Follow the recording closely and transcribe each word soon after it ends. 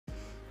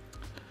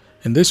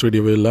In this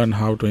video, we'll learn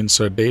how to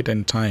insert date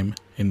and time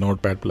in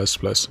Notepad++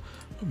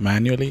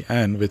 manually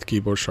and with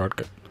keyboard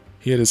shortcut.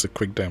 Here is a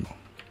quick demo.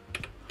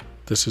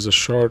 This is a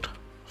short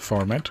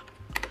format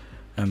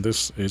and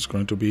this is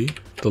going to be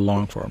the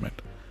long format.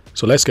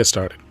 So let's get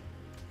started.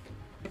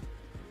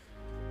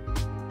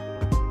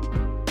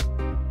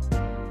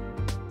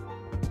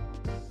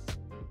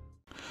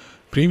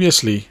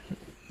 Previously,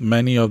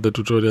 many of the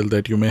tutorials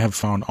that you may have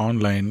found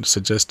online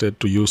suggested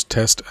to use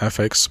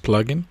TextFX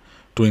plugin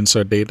to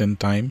insert date and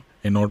time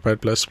in Notepad++,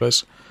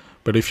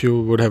 but if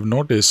you would have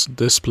noticed,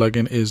 this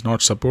plugin is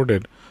not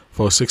supported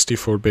for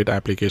 64-bit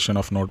application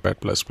of Notepad++.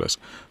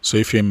 So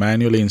if you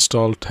manually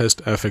install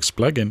TextFX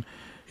plugin,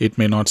 it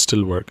may not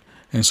still work.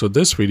 And so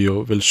this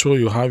video will show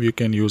you how you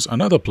can use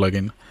another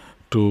plugin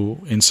to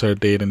insert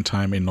date and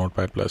time in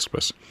Notepad++.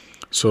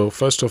 So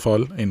first of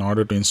all, in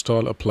order to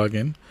install a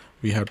plugin,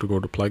 we have to go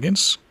to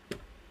Plugins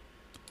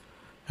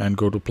and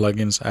go to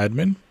Plugins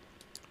Admin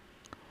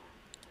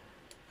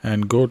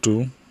and go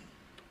to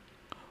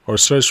or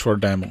search for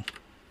Demo.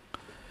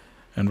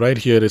 And right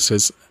here it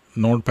says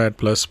Notepad++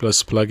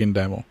 Plugin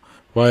Demo.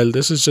 While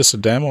this is just a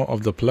demo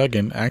of the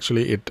plugin,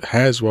 actually it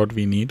has what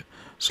we need.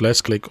 So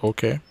let's click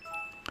OK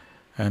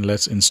and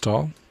let's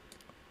install.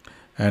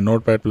 And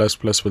Notepad++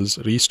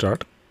 will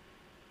restart.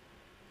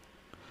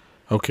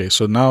 Okay,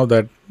 so now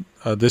that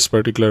this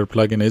particular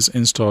plugin is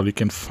installed, you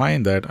can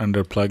find that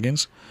under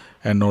Plugins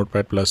and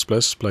Notepad++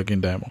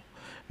 Plugin Demo.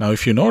 Now,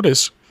 if you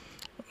notice,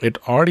 it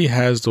already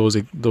has those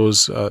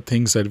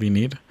things that we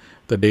need: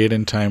 the date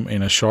and time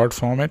in a short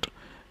format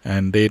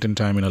and date and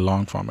time in a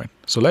long format.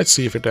 So let's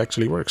see if it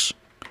actually works.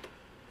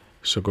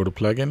 So go to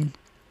Plugin,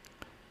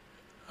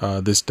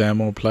 this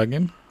demo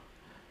plugin,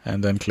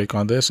 and then click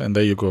on this, and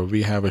there you go.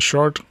 We have a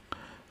short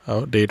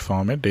date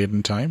format, date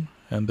and time,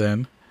 and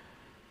then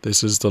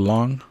this is the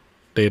long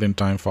date and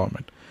time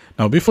format.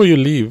 Now before you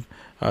leave,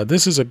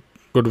 this is a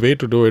good way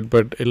to do it,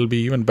 but it'll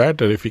be even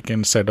better if you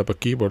can set up a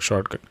keyboard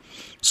shortcut.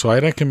 So I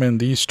recommend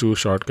these two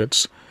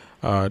shortcuts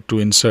to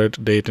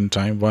insert date and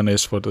time. One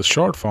is for the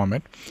short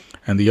format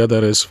and the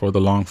other is for the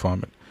long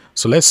format.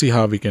 So let's see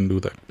how we can do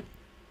that.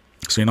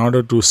 So in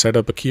order to set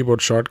up a keyboard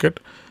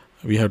shortcut,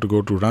 we have to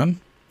go to Run,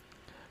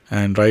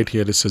 and right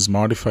here it says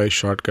Modify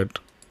Shortcut,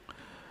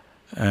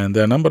 and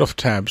there are a number of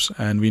tabs,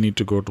 and we need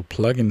to go to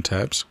Plugin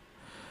tabs,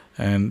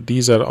 and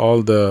these are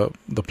all the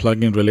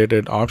plugin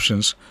related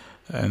options.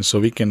 And so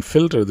we can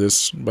filter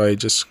this by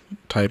just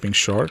typing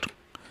short,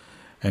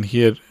 and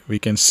here we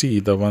can see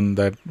the one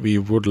that we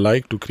would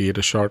like to create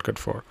a shortcut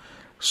for.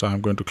 So I'm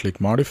going to click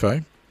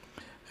Modify,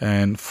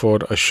 and for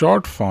a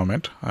short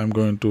format I'm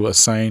going to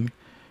assign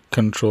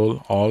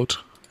Ctrl Alt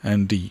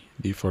and D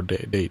for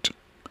date.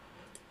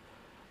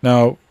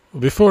 Now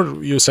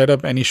before you set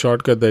up any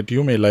shortcut that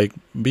you may like,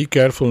 be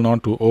careful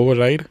not to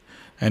override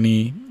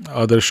any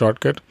other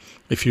shortcut.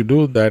 If you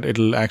do that,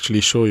 it'll actually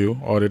show you,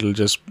 or it'll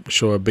just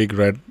show a big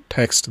red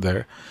text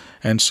there.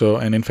 And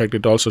in fact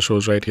it also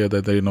shows right here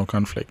that there is no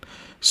conflict.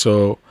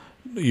 So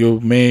you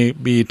may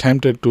be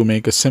tempted to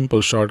make a simple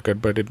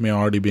shortcut, but it may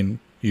already been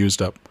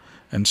used up.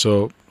 And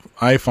so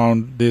I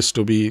found this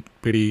to be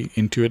pretty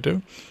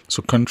intuitive.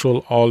 So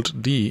Ctrl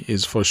Alt D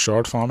is for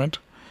short format,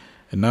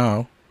 and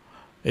now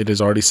it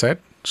is already set.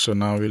 So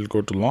now we'll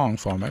go to long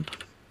format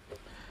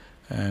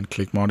and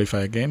click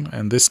Modify again,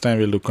 and this time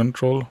we'll do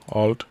Ctrl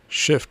Alt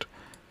Shift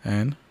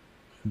and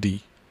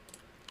D.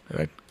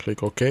 Right,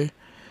 click OK,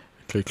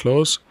 click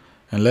Close,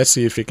 and let's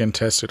see if we can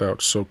test it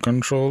out. So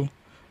Ctrl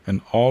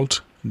and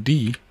Alt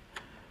D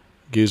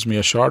gives me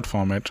a short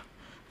format.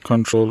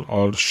 Ctrl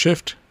Alt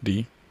Shift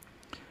D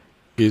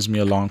gives me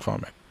a long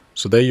format.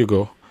 So there you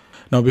go.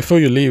 Now before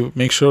you leave,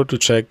 make sure to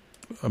check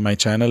my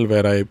channel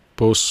where I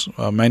post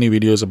many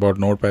videos about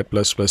Notepad++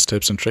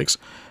 tips and tricks,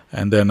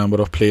 and there are a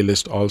number of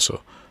playlists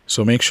also.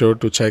 So make sure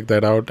to check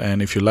that out,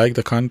 and if you like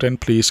the content,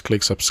 please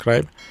click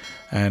subscribe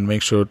and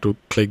make sure to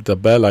click the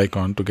bell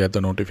icon to get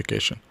the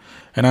notification.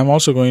 And I'm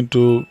also going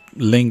to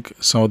link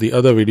some of the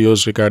other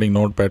videos regarding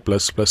Notepad++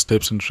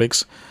 tips and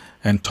tricks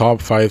and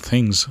top 5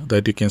 things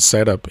that you can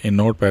set up in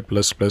Notepad++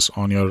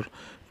 on your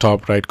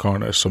top right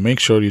corner. So make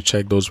sure you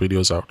check those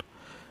videos out.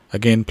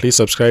 Again, please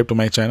subscribe to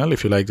my channel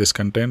if you like this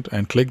content,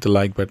 and click the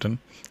like button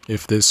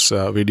if this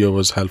video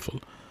was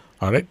helpful.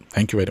 Alright,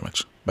 thank you very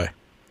much.